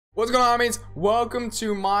What's going on, mates? Welcome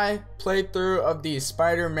to my playthrough of the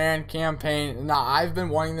Spider-Man campaign. Now, I've been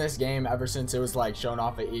wanting this game ever since it was like shown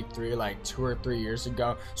off at E3 like 2 or 3 years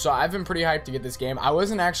ago. So I've been pretty hyped to get this game. I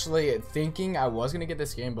wasn't actually thinking I was gonna get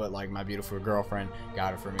this game, but like my beautiful girlfriend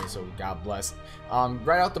got it for me, so God bless.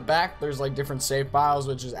 Right out the back, there's like different save files,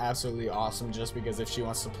 which is absolutely awesome. Just because if she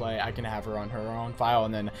wants to play, I can have her on her own file,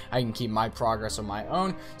 and then I can keep my progress on my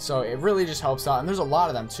own. So it really just helps out, and there's a lot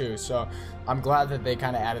of them too. So I'm glad that they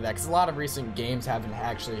kind of added that, because a lot of recent games haven't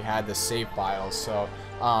actually had the save files. So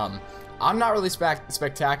I'm not really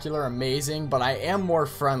spectacular amazing, but I am more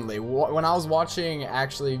friendly. When I was watching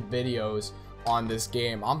actually videos on this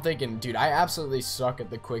game, I'm thinking, dude, I absolutely suck at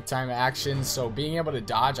the quick time actions, so being able to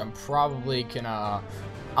dodge, I'm probably gonna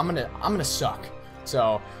I'm gonna suck.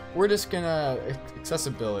 So we're just gonna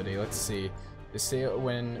accessibility, let's see, say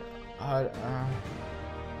when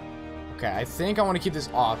okay, I think I want to keep this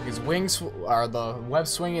off because wings or the web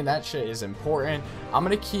swinging, that shit is important. I'm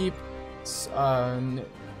gonna keep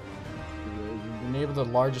enable the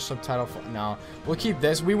largest subtitle. No, we'll keep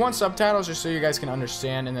this. We want subtitles just so you guys can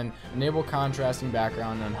understand, and then enable contrasting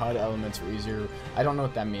background and HUD elements for easier. I don't know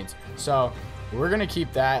what that means, so we're gonna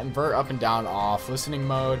keep that. Invert up and down off. Listening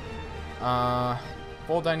mode,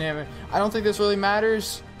 full dynamic. I don't think this really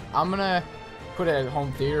matters. I'm gonna put it at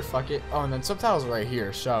home theater. Fuck it. Oh, and then subtitles right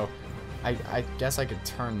here. So I guess I could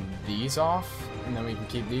turn these off, and then we can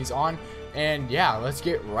keep these on. And yeah, let's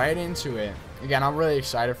get right into it. Again, I'm really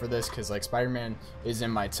excited for this because like Spider-Man is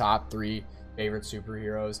in my top 3 favorite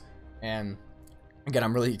superheroes, and again,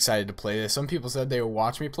 I'm really excited to play this. Some people said they would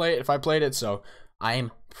watch me play it if I played it, so I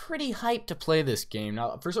am pretty hyped to play this game.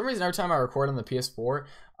 Now, for some reason, every time I record on the PS4,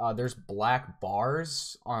 there's black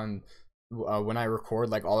bars on when I record,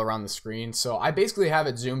 like all around the screen. So I basically have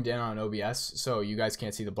it zoomed in on OBS, so you guys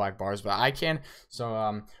can't see the black bars, but I can.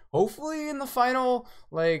 So hopefully in the final,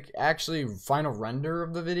 like actually final render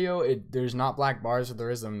of the video, there's not black bars. If there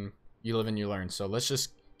is, then you live and you learn. So let's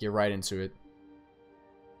just get right into it.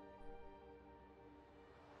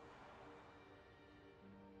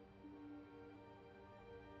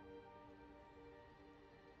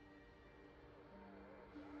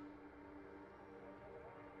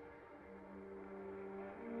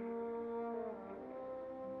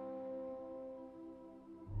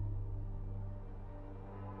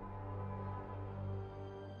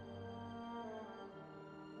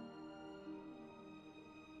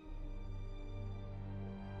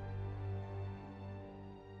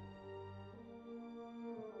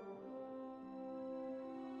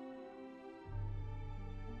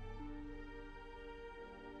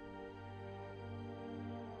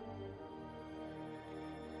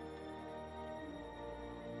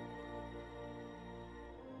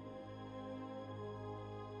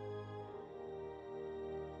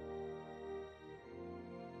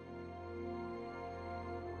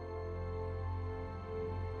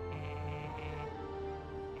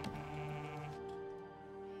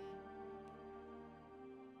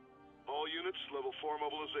 All units, level 4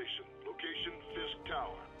 mobilization. Location, Fisk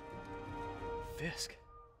Tower. Fisk.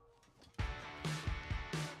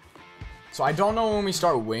 So I don't know when we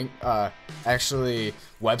start actually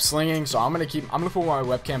web slinging, so I'm gonna put my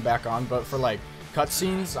webcam back on, but for like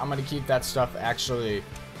cutscenes, I'm gonna keep that stuff I'm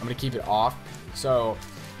gonna keep it off. So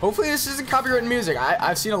hopefully this isn't copyrighted music.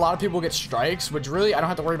 I've seen a lot of people get strikes, which really I don't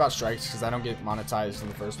have to worry about strikes because I don't get monetized in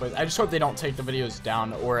the first place. I just hope they don't take the videos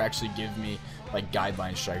down or actually give me like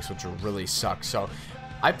guideline strikes, which will really suck. So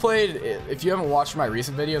I played, if you haven't watched my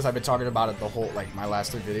recent videos, I've been talking about it the whole, like my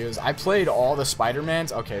last 3 videos. I played all the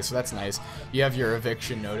Spider-Mans. Okay, so that's nice. You have your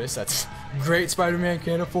eviction notice. That's great. Spider-Man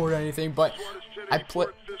can't afford anything, but I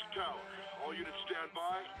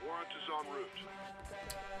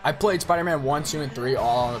played Spider-Man 1, 2, and 3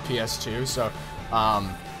 all on the PS2. So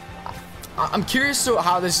I'm curious to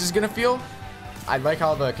how this is gonna feel. I like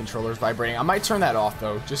how the controller's vibrating. I might turn that off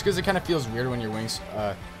though, just because it kind of feels weird when your wings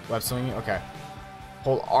web swinging. Okay,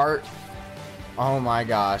 hold art. Oh my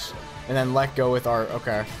gosh, and then let go with art.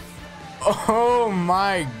 Okay. Oh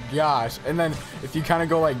my gosh, and then if you kind of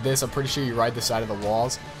go like this, I'm pretty sure you ride the side of the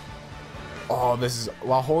walls. Oh, this is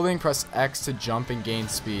while holding, press X to jump and gain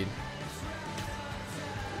speed.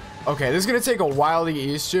 Okay, this is gonna take a while to get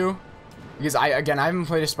used to because I haven't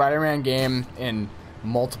played a Spider-Man game in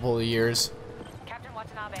multiple years.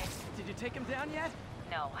 Did you take him down yet?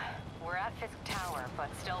 No. We're at Fisk Tower, but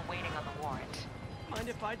still waiting on the warrant. Mind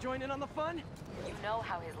if I join in on the fun? You know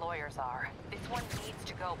how his lawyers are. This one needs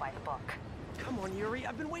to go by the book. Come on, Yuri.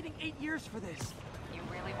 I've been waiting 8 years for this. You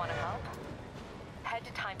really want to help? Head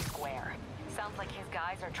to Times Square. Sounds like his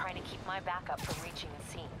guys are trying to keep my backup from reaching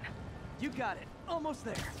the scene. You got it. Almost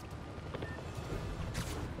there.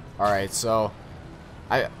 Alright, so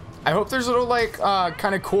I hope there's little like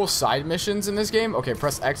kind of cool side missions in this game. Okay,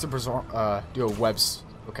 press X to do a webs.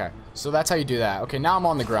 Okay, so that's how you do that. Okay, now I'm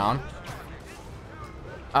on the ground.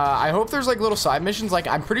 I hope there's like little side missions. Like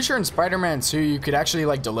I'm pretty sure in Spider-Man 2 you could actually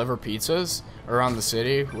like deliver pizzas around the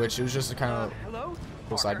city, which was just a kind of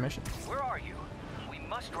cool side mission. Where are you? We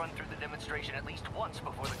must run through the demonstration at least once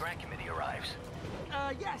before the grant committee arrives.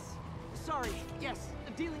 Yes. Sorry. Yes.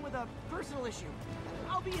 Dealing with a personal issue.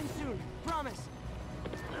 I'll be in soon. Promise.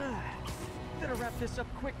 Better wrap this up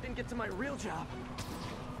quick than get to my real job.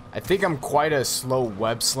 I think I'm quite a slow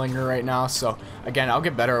web slinger right now, so again, I'll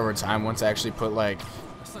get better over time once I actually put like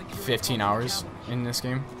 15 hours in this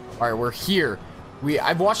game. All right, we're here.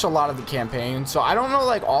 I've watched a lot of the campaign, so I don't know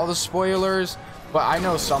like all the spoilers, but I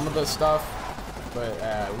know some of the stuff. But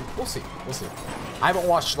we'll see. We'll see. I haven't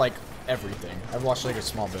watched like everything. I've watched like a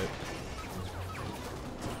small bit.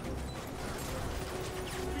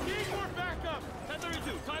 We need more backup.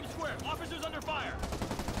 1032, Times Square. Officers under fire.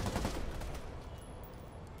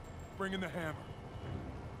 Bring in the hammer.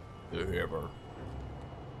 The hammer.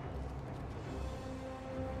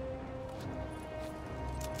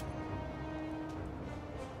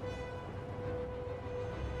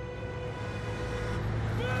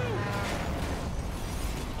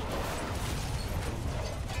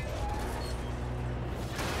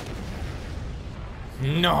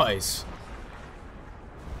 Nice.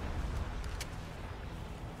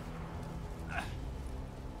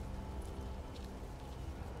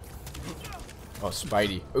 Oh,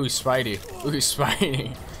 Spidey. Ooh, Spidey. Ooh,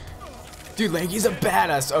 Spidey. Dude, Lanky's a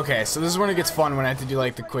badass. Okay, so this is when it gets fun when I have to do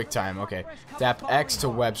like the quick time. Okay. Tap X to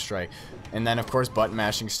web strike. And then of course button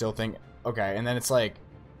mashing still thing. Okay, and then it's like,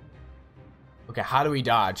 okay, how do we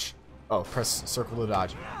dodge? Oh, press circle to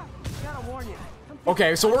dodge. Gotta warn you.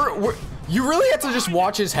 Okay, so we're you really have to just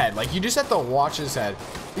watch his head. Like you just have to watch his head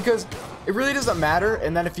because it really doesn't matter.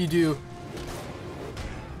 And then if you do,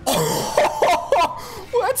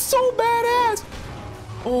 oh, that's so badass.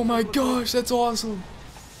 Oh my gosh, that's awesome.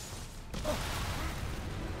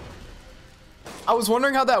 I was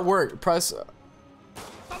wondering how that worked. Press.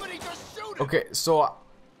 Okay, so.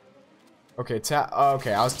 Okay, tap.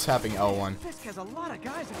 Okay, I was tapping L1. Fisk has a lot of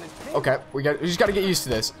guys on his page. Okay, we just gotta get used to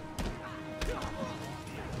this.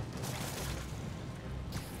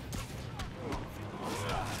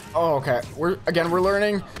 Oh, okay. We're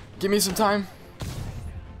learning. Give me some time.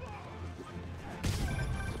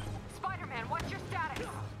 Spider-Man, what's your status?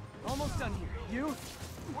 Almost done here. You?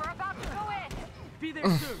 We're about to go in. Be there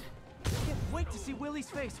soon. Can't wait to see Willie's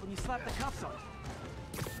face when you slap the cuffs on.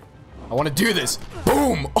 I want to do this.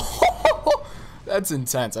 Boom. That's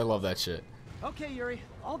intense. I love that shit. Okay, Yuri.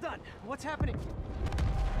 All done. What's happening?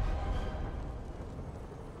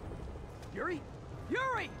 Yuri?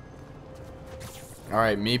 Yuri! All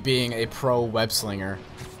right, me being a pro web slinger.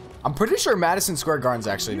 I'm pretty sure Madison Square Garden's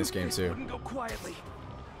actually in this game too. Go quietly.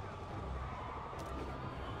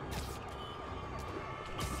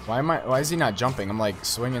 Why is he not jumping? I'm like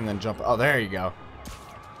swinging and then jumping. Oh, there you go.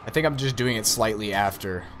 I think I'm just doing it slightly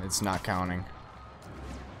after. It's not counting.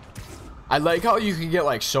 I like how you can get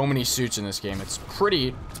like so many suits in this game. It's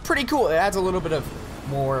pretty cool. It adds a little bit of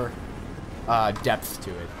more depth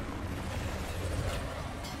to it.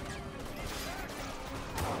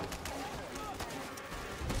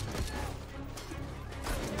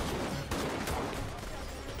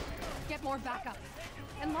 Get more backup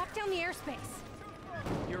and lock down the airspace.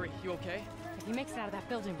 Yuri, you okay? If he makes it out of that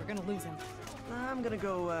building, we're gonna lose him. I'm gonna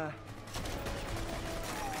go,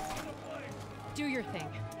 Do your thing.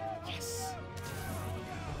 Yes.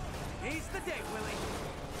 He's the day, Willie.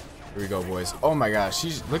 Here we go, boys. Oh my gosh,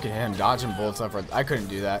 look at him dodging bullets up. I couldn't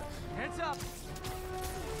do that. Heads up.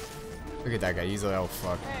 Look at that guy. He's like, oh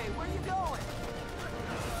fuck. Hey, where you going?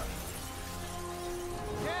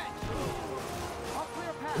 Okay. I'll clear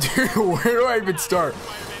a path. Dude, where do I even start?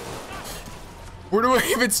 Where do I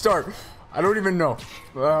even start? I don't even know.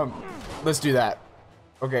 Let's do that.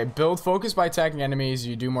 Okay, build focus by attacking enemies.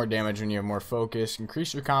 You do more damage when you have more focus.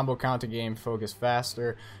 Increase your combo count to gain focus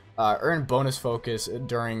faster. Earn bonus focus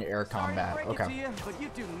during air combat. Okay. You, but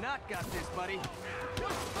you do not got this, buddy.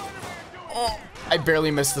 Oh, I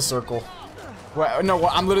barely missed the circle. Well, no,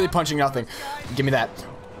 I'm literally punching nothing. Give me that.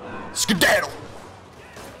 Skedaddle!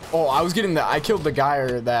 Oh, I was getting that. I killed the guy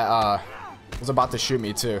that was about to shoot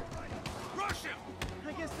me too.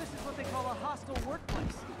 I guess this is what they call a hostile workplace.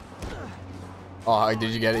 Oh,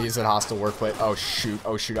 did you get it? He said hostile workplace. Oh shoot!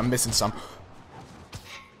 Oh shoot! I'm missing some.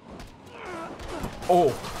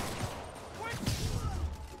 Oh.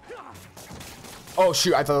 Oh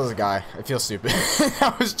shoot! I thought it was a guy. I feel stupid.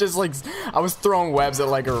 I was just like, I was throwing webs at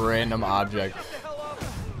like a random object.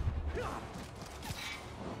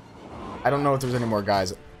 I don't know if there's any more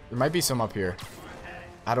guys. There might be some up here.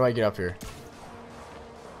 How do I get up here?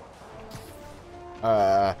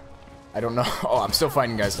 I don't know. Oh, I'm still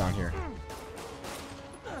fighting guys down here.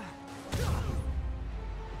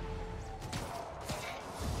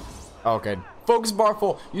 Okay. Focus bar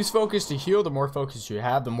full. Use focus to heal. The more focus you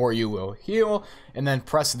have, the more you will heal. And then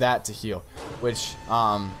press that to heal. Which,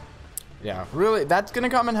 yeah, really, that's gonna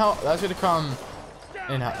come in help. That's gonna come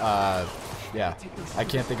in, yeah. I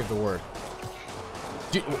can't think of the word.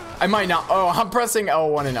 Dude, I might not. Oh, I'm pressing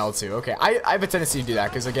L1 and L2. Okay, I have a tendency to do that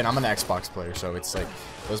because, again, I'm an Xbox player, so it's like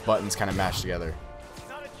those buttons kind of mash together.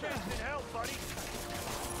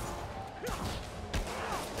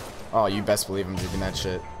 Oh, you best believe I'm doing that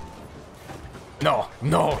shit. No,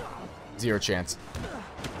 no. 0 chance.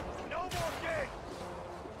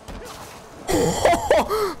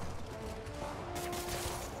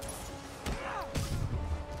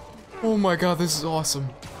 Oh my god, this is awesome.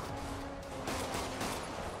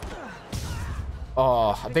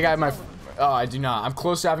 Oh, I think I have my... Oh, I do not. I'm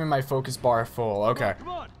close to having my focus bar full. Okay. Come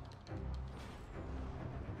on.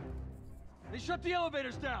 They shut the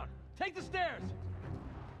elevators down. Take the stairs.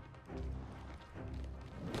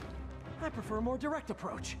 I prefer a more direct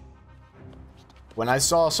approach. When I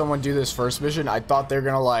saw someone do this first mission, I thought they're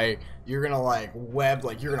gonna like... You're gonna like web,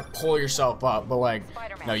 like you're gonna pull yourself up. But like,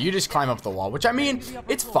 no, you just climb up the wall. Which, I mean,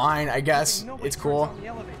 it's fine, I guess. It's cool.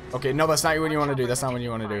 Okay, no, that's not what you want to do. That's not what you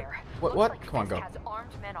want to do. What? Come on, go.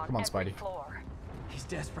 Come on, Spidey. He's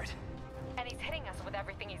desperate. And he's hitting us with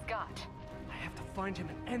everything he's got. I have to find him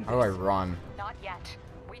and end How do I this. run? Not yet.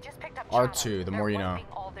 We just picked up R2, the more you know.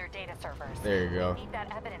 all their data servers. There you go. We need that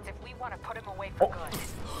evidence if we want to put him away for good.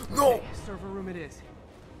 No! Okay, server room it is.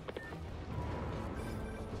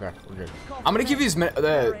 Okay, we're good. I'm gonna give these Hi,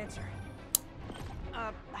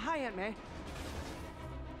 Aunt May.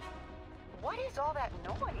 What is all that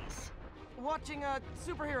noise? Watching a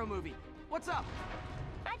superhero movie. What's up?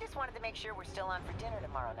 I just wanted to make sure we're still on for dinner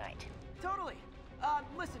tomorrow night. Totally.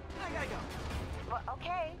 Listen, I gotta go. Well,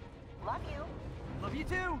 okay. Love you. Love you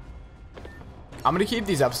too. I'm gonna keep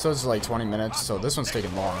these episodes to like 20 minutes, so this one's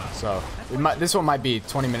taking long. So this one might be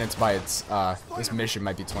 20 minutes by its this mission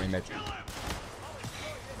might be 20 minutes.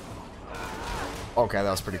 Okay,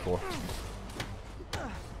 that was pretty cool.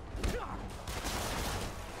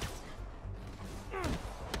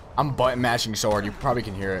 I'm button mashing so hard, you probably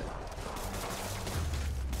can hear it.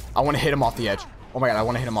 I want to hit him off the edge. Oh my god, I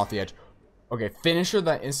want to hit him off the edge. Okay, finisher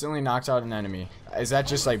that instantly knocks out an enemy. Is that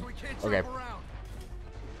just like... Okay.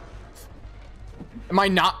 Am I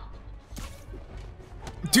not...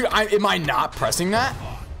 Dude, am I not pressing that?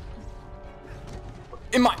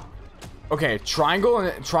 Am I... Okay, triangle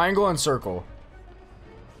and circle.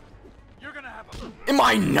 Am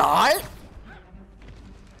I not?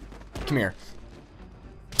 Come here.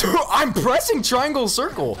 Dude, I'm pressing triangle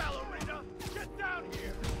circle.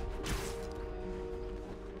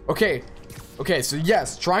 Okay. Okay, so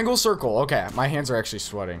yes, triangle circle. Okay, my hands are actually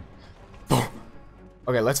sweating.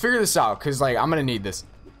 Okay, let's figure this out, because, like, I'm gonna need this.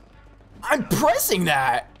 I'm pressing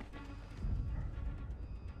that!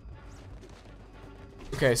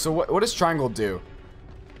 Okay, so what does triangle do?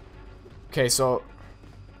 Okay, so...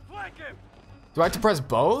 Do I have to press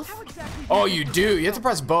both? Oh, you do. You have to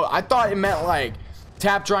press both. I thought it meant, like,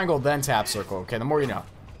 tap triangle, then tap circle. Okay, the more you know.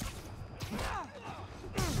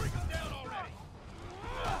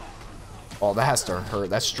 Oh, that has to hurt.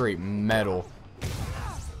 That's straight metal.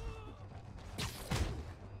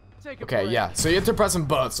 Okay, yeah. So you have to press them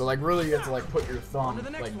both. So, like, really, you have to, like, put your thumb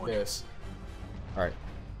like this. All right.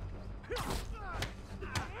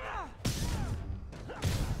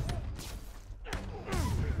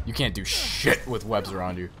 You can't do shit with webs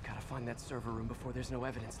around you. Gotta find that server room before there's no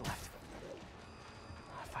evidence left.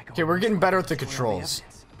 Okay, we're getting better at the controls.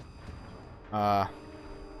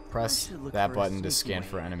 Press that button to scan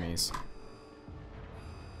for enemies.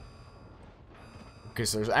 Okay,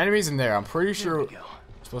 so there's enemies in there. I'm pretty sure we're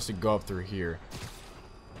supposed to go up through here.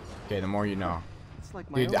 Okay, the more you know.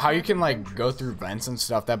 Dude, how you can, like, go through vents and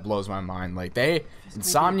stuff, that blows my mind. Like,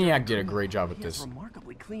 Insomniac did a great job with this.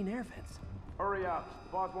 Remarkably clean air vents. Hurry up.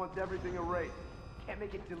 Boss wants everything erased. Can't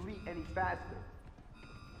make it delete any faster.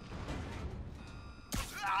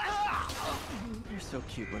 You're so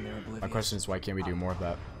cute when they're oblivious. My question is, why can't we do more of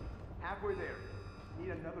that? Halfway there.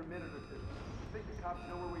 Need another minute or two. Think the cops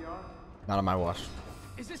know where we are? Not on my watch.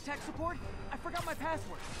 Is this tech support? I forgot my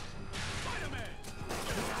password.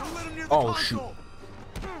 Don't let him near the Oh, shoot.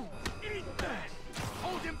 Eat that!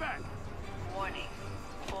 Hold him back! Warning.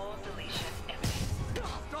 Full deletion evidence.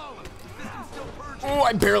 Stalin, the system's still purging. Oh,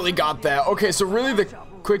 I barely got that. Okay, so really the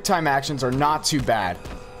quick time actions are not too bad.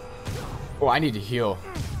 Oh, I need to heal.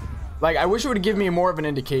 Like, I wish it would give me more of an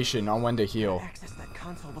indication on when to heal. Access that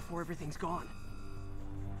console before everything's gone.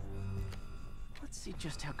 Let's see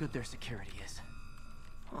just how good their security is.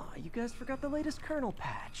 Aw, you guys forgot the latest kernel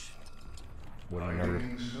patch. What a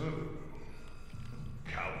nerd.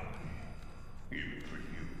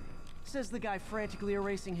 Says the guy frantically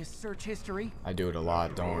erasing his search history. I do it a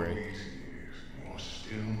lot, don't worry. You're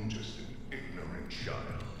still just an ignorant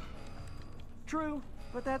child. True,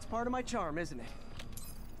 but that's part of my charm, isn't it?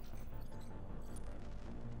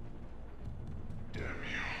 Damn you.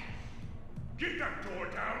 Get that door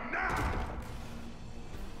down now!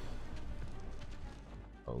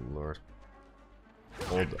 Oh lord.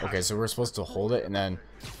 Hold. Okay, so we're supposed to hold it and then.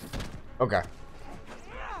 Okay.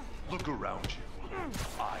 Look around you.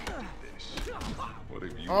 I did this. What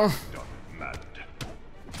have you Oh. done, Matt?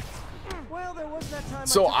 Well, there was that time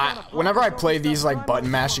So whenever I just play wanted to these stop like button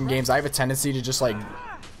crime mashing with games, I have a tendency to just like.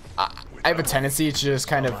 I have a tendency to just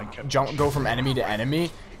kind of go from enemy to enemy,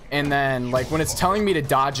 and then like when it's telling me to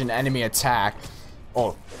dodge an enemy attack,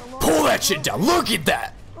 oh, pull that shit down. Look at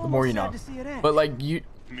that. The more you know. Almost sad to see it end. But like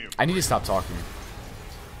I need to stop talking.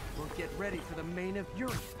 We'll get ready for the main of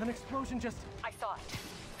Yuri. An explosion just... I saw it.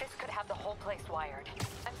 This could have the whole place wired.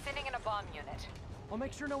 I'm sending in a bomb unit. I'll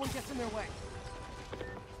make sure no one gets in their way.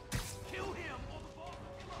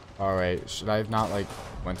 All right, should I have not like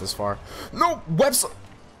went this far? No website.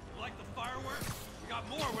 Like the fireworks? We got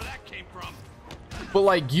more where that came from. But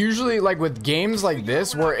like usually like with games like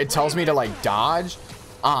this where it tells me to like dodge,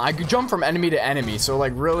 I could jump from enemy to enemy. So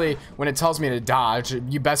like really when it tells me to dodge,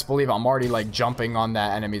 you best believe I'm already like jumping on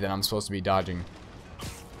that enemy that I'm supposed to be dodging.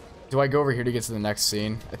 Do I go over here to get to the next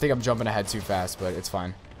scene? I think I'm jumping ahead too fast, but it's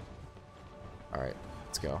fine. All right,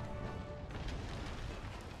 let's go.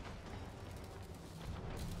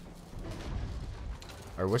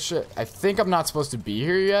 Or what should I think I'm not supposed to be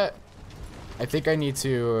here yet? I think I need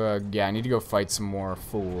to, yeah, I need to go fight some more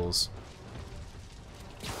fools.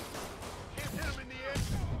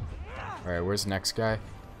 Alright, where's the next guy?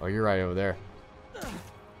 Oh, you're right over there.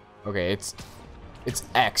 Okay, it's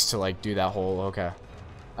X to, like, do that whole, okay.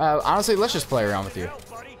 Honestly, let's just play around with you. I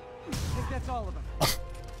think that's all of them. Yeah,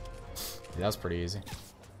 that was pretty easy.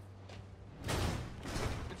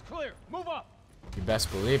 It's clear. Move up. You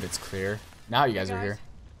best believe it's clear. Now you guys are here.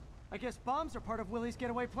 I guess bombs are part of Willie's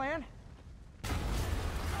getaway plan?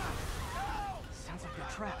 Sounds like they're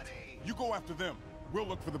trapped. You go after them. We'll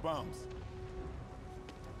look for the bombs.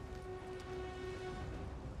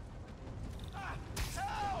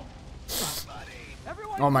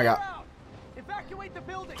 Everyone Oh my clear God. out. Evacuate the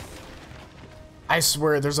building. I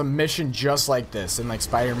swear there's a mission just like this in like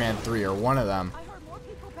Spider-Man 3 or one of them. I heard more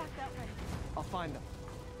people back that way. I'll find them.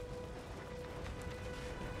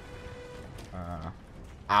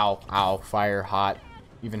 Ow, ow, fire, hot.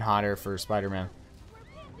 Even hotter for Spider-Man.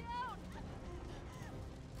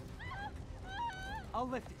 I'll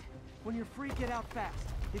lift it. When you're free, get out fast.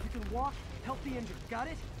 If you can walk, help the injured. Got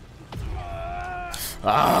it?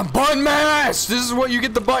 Button mash! This is what you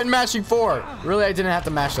get the button mashing for. Really, I didn't have to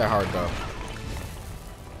mash that hard though.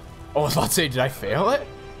 Oh, I was about to say, did I fail it?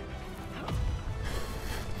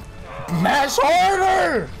 Mash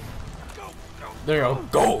harder! There you go.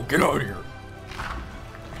 Go, get out of here.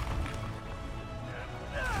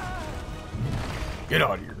 Get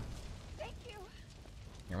out of here. Thank you.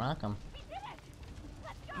 You're welcome. We did it.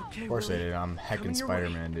 Let's go. Okay, Of course I Willie. did. I'm Coming heckin' your way.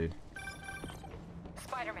 Spider-Man, dude.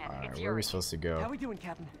 Spider-Man, Alright, it's where are we Yuri. supposed to How go? we doing,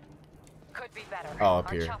 Captain? Could be better. Oh, up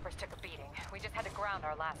our here. choppers took a beating. We just had to ground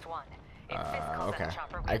our last one. If Fisk calls okay. in a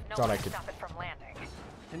chopper, we I have no thought way I to could- stop it from landing.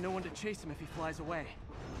 And no one to chase him if he flies away.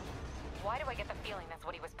 Why do I get the feeling that's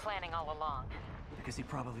what he was planning all along? Because he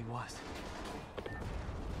probably was.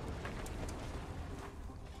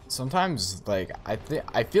 Sometimes, like,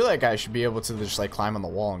 I feel like I should be able to just, like, climb on the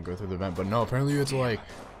wall and go through the vent, but no, apparently you have to, like,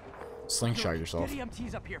 slingshot yourself. Get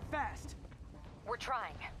EMTs up here, fast! We're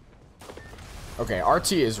trying. Okay,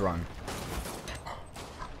 RT is run.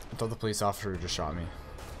 I thought the police officer just shot me.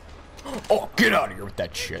 Oh, get out of here with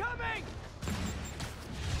that shit. Coming!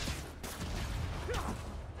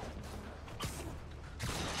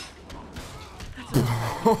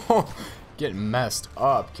 Getting messed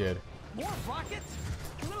up, kid. More rockets?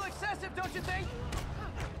 A little excessive, don't you think?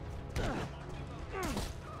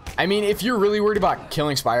 I mean, if you're really worried about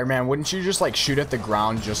killing Spider-Man, wouldn't you just, like, shoot at the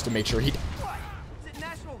ground just to make sure he... What? Is it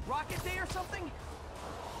National Rocket Day or something?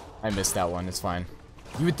 I missed that one, it's fine.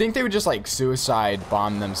 You would think they would just, like, suicide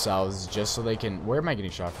bomb themselves just so they can... Where am I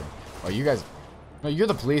getting shot from? Oh, you guys... No, you're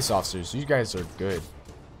the police officers. You guys are good.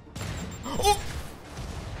 Oh!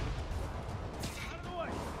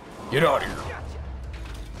 Get out of here.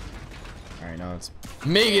 Alright, now let's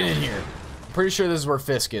make it in here. Pretty sure this is where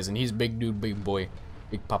Fisk is, and he's big dude, big boy,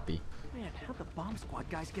 big puppy. Man, how'd the bomb squad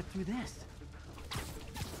guys get through this?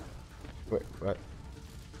 Wait, what?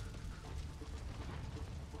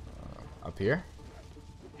 Up here?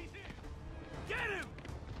 Get him!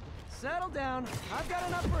 Settle down. I've got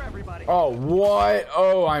enough for everybody. Oh, what?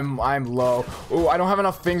 Oh, I'm low. Oh, I don't have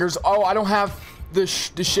enough fingers. Oh, I don't have the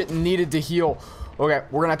shit needed to heal. Okay,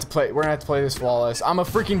 we're gonna have to play this flawless. I'm a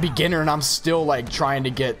freaking beginner and I'm still like trying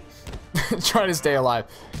to get trying to stay alive.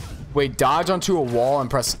 Wait, dodge onto a wall and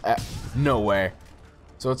press F. No way.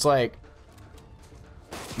 So it's like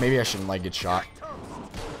maybe I shouldn't like get shot.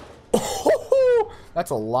 Oh,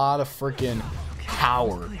 that's a lot of freaking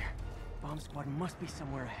power. Bomb squad must be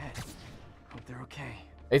somewhere ahead. Hope they're okay.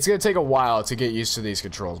 It's gonna take a while to get used to these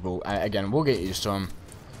controls, but again, we'll get used to them.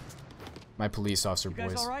 My police officer You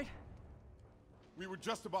guys boys. all right? We were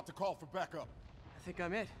just about to call for backup. I think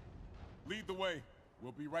I'm it. Lead the way.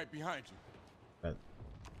 We'll be right behind you. Bet.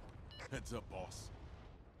 Heads up, boss.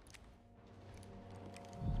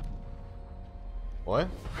 What?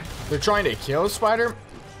 They're trying to kill Spider?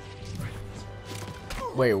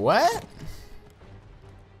 Wait, what?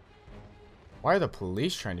 Why are the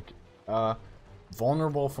police trying to...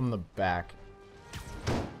 vulnerable from the back.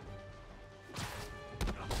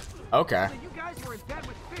 Okay. So you guys were in bed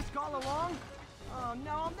with Fisk all along? Oh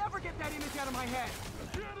no, I'll never get that image out of my head.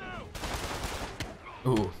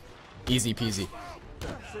 Ooh. Easy peasy.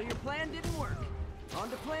 So your plan didn't work. On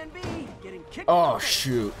to plan B, getting kicked in Oh, the face.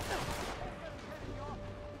 shoot.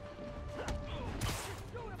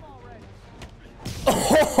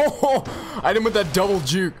 Oh, I hit him with that double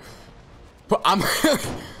juke. But I'm...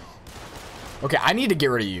 Okay, I need to get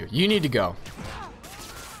rid of you. You need to go.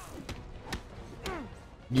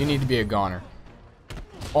 You need to be a goner.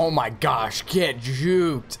 Oh my gosh, get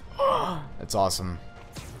juked. That's awesome.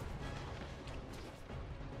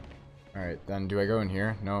 Alright, then do I go in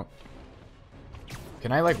here? No.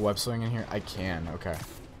 Can I like web swing in here? I can, okay.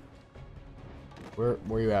 Where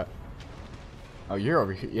you at? Oh, you're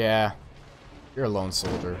over here. Yeah. You're a lone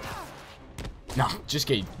soldier. No, just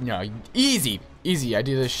get, no, easy. Easy, I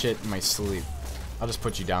do this shit in my sleep. I'll just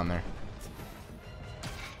put you down there.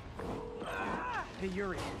 Hey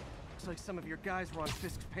Yuri, looks like some of your guys were on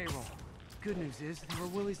Fisk's payroll. Good news is, they were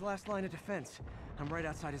Willie's last line of defense. I'm right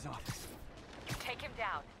outside his office. Take him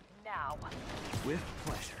down, now. With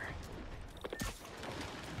pleasure.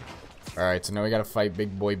 Alright, so now we gotta fight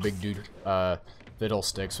big boy, big dude,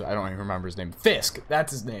 Fiddlesticks. I don't even remember his name. Fisk!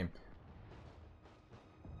 That's his name.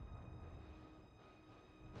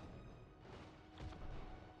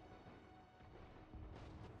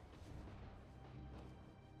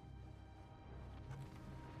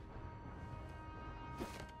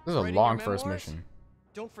 This is a Writing long your first memoirs? mission.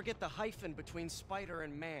 Don't forget the hyphen between spider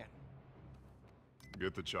and man.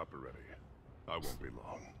 Get the chopper ready. I won't be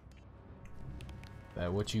long.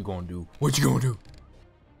 What you gonna do? What you gonna do?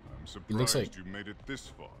 I'm It looks surprised like- you made it this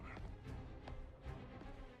far.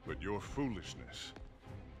 But your foolishness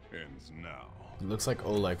ends now. It looks like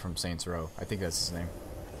Oleg from Saints Row. I think that's his name.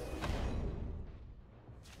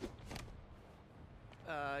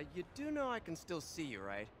 You do know I can still see you,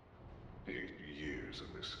 right? 8 years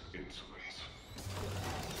of this insolence.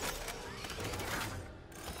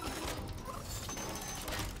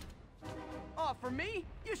 Oh, for me?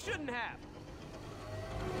 You shouldn't have.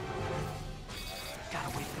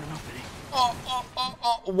 Gotta wait for an opening.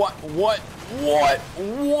 What?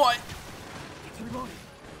 It's reloading.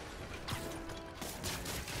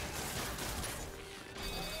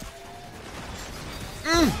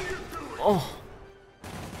 Oh.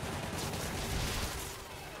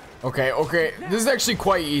 Okay. This is actually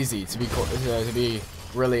quite easy to be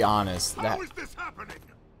really honest. How is this happening?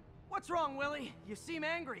 What's wrong, Willie? You seem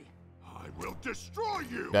angry. I will destroy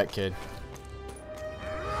you. That kid.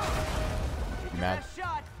 Take your Mad. best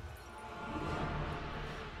shot.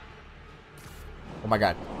 Oh my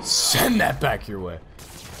god. Send that back your way.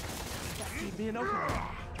 Leave me an opening.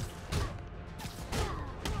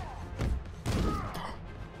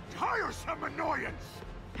 Tiresome annoyance.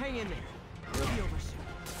 Hang in there. We'll be over soon.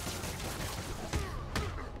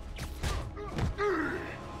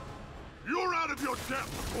 You're out of your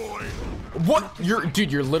depth, boy. What?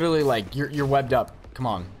 Dude, you're literally like you're webbed up. Come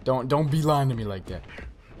on. Don't be lying to me like that.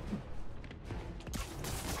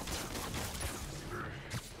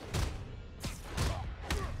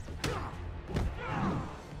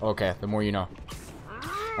 Okay, the more you know.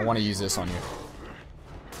 I want to use this on you.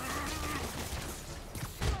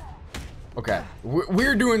 Okay,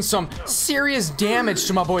 we're doing some serious damage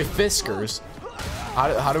to my boy Fiskers.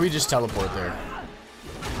 How do we just teleport there?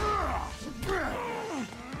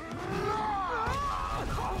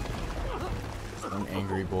 An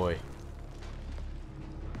angry boy.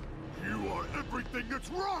 You are everything that's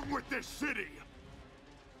wrong with this city!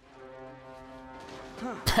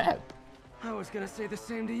 Pep. I was gonna say the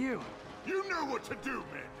same to you. You know what to do,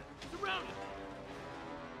 men! Surrounded!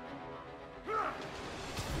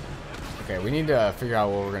 Okay, we need to figure out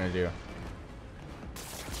what we're gonna do.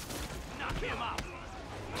 Knock him out!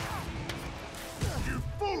 You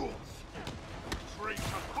fools! Train to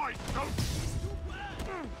fight, don't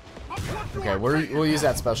Okay, we'll use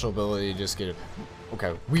that special ability to just get it.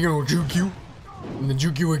 Okay, we gonna juke you, and then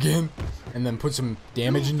juke you again, and then put some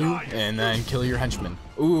damage into you, and then kill your henchman.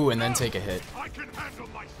 Ooh, and then take a hit. I can handle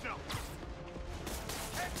myself!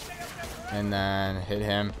 And then hit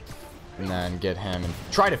him, and then get him, and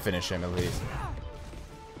try to finish him at least.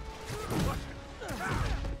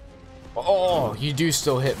 Oh, you do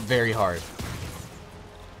still hit very hard.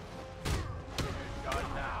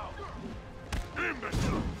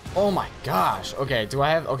 Oh my gosh. Okay, do I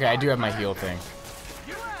have... Okay, I do have my heal thing.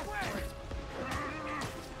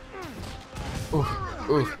 Oof,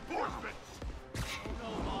 oof.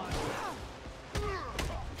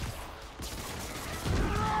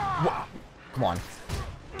 Come on.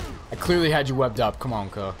 I clearly had you webbed up. Come on,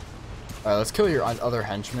 Ko. Alright, let's kill your other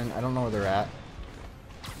henchmen. I don't know where they're at.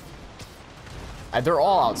 They're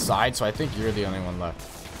all outside, so I think you're the only one left.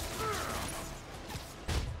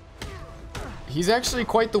 He's actually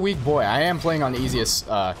quite the weak boy. I am playing on the easiest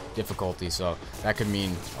difficulty, so that could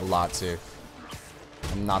mean a lot too.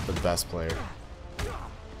 I'm not the best player.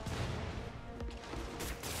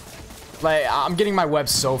 Like, I'm getting my web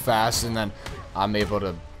so fast, and then I'm able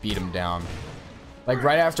to beat him down. Like,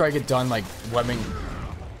 right after I get done, like, webbing...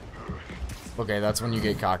 Okay, that's when you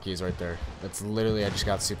get cocky, is right there. That's literally, I just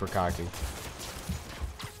got super cocky.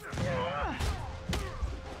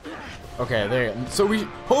 Okay, there. So we...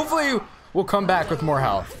 Hopefully, we'll come back with more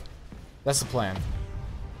health. That's the plan.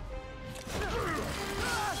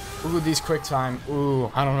 Ooh, these quick time.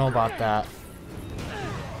 Ooh, I don't know about that.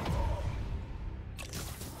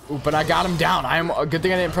 Ooh, but I got him down. I am a good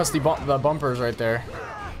thing I didn't press the bumpers right there.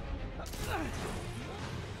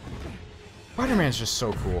 Spider-Man's just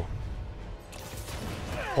so cool.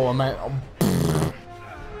 Oh, am I?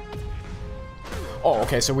 Oh,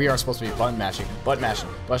 okay. So we are supposed to be button mashing, button mash.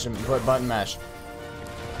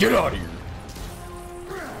 Get out of here!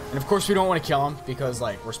 And of course, we don't want to kill him because,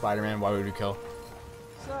 like, we're Spider-Man. Why would we kill?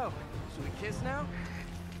 So, should we kiss now?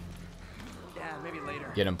 Yeah, maybe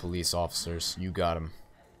later. Get him, police officers. You got him.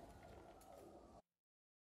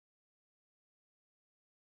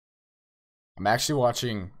 I'm actually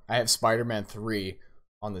watching. I have Spider-Man 3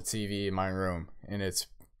 on the TV in my room, and it's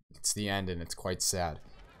the end, and it's quite sad.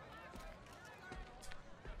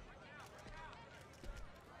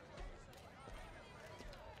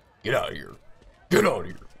 Get out of here! Get out of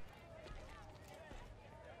here!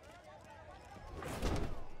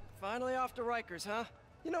 Finally off to Rikers, huh?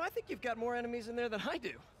 You know, I think you've got more enemies in there than I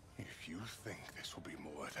do. If you think this will be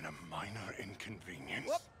more than a minor inconvenience...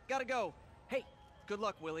 Whoop, gotta go. Hey, good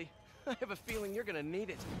luck, Willie. I have a feeling you're gonna need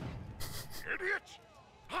it. Idiot!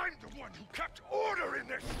 I'm the one who kept order in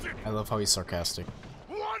this city! I love how he's sarcastic.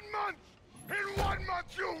 1 month! In 1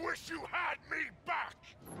 month you'll wish you had me back!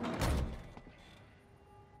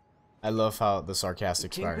 I love how the sarcastic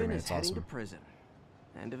Kingpin Spider-Man. is It's heading to awesome. prison.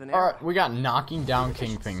 End of an All era. right, we got knocking down Maybe I should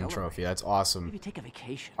Kingpin celebrate. trophy. That's awesome. Maybe take a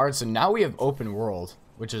vacation. All right, so now we have open world,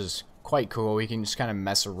 which is quite cool. We can just kind of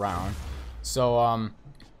mess around. So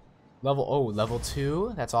level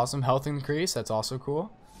 2. That's awesome. Health increase. That's also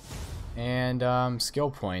cool. And skill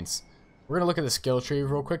points. We're gonna look at the skill tree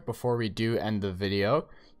real quick before we do end the video.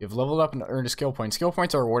 You've leveled up and earned a skill point. Skill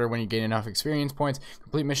points are awarded when you gain enough experience points.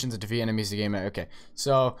 Complete missions to defeat enemies to gain. Okay,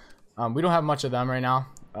 so we don't have much of them right now.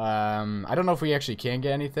 I don't know if we actually can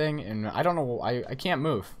get anything, and I don't know. I can't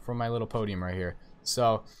move from my little podium right here.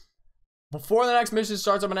 So before the next mission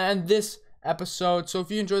starts, I'm gonna end this episode. So if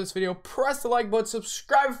you enjoyed this video, press the like button,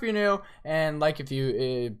 subscribe if you're new, and like if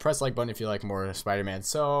you press the like button if you like more Spider-Man.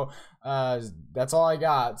 So that's all I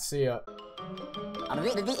got. See ya.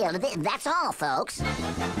 That's all, folks.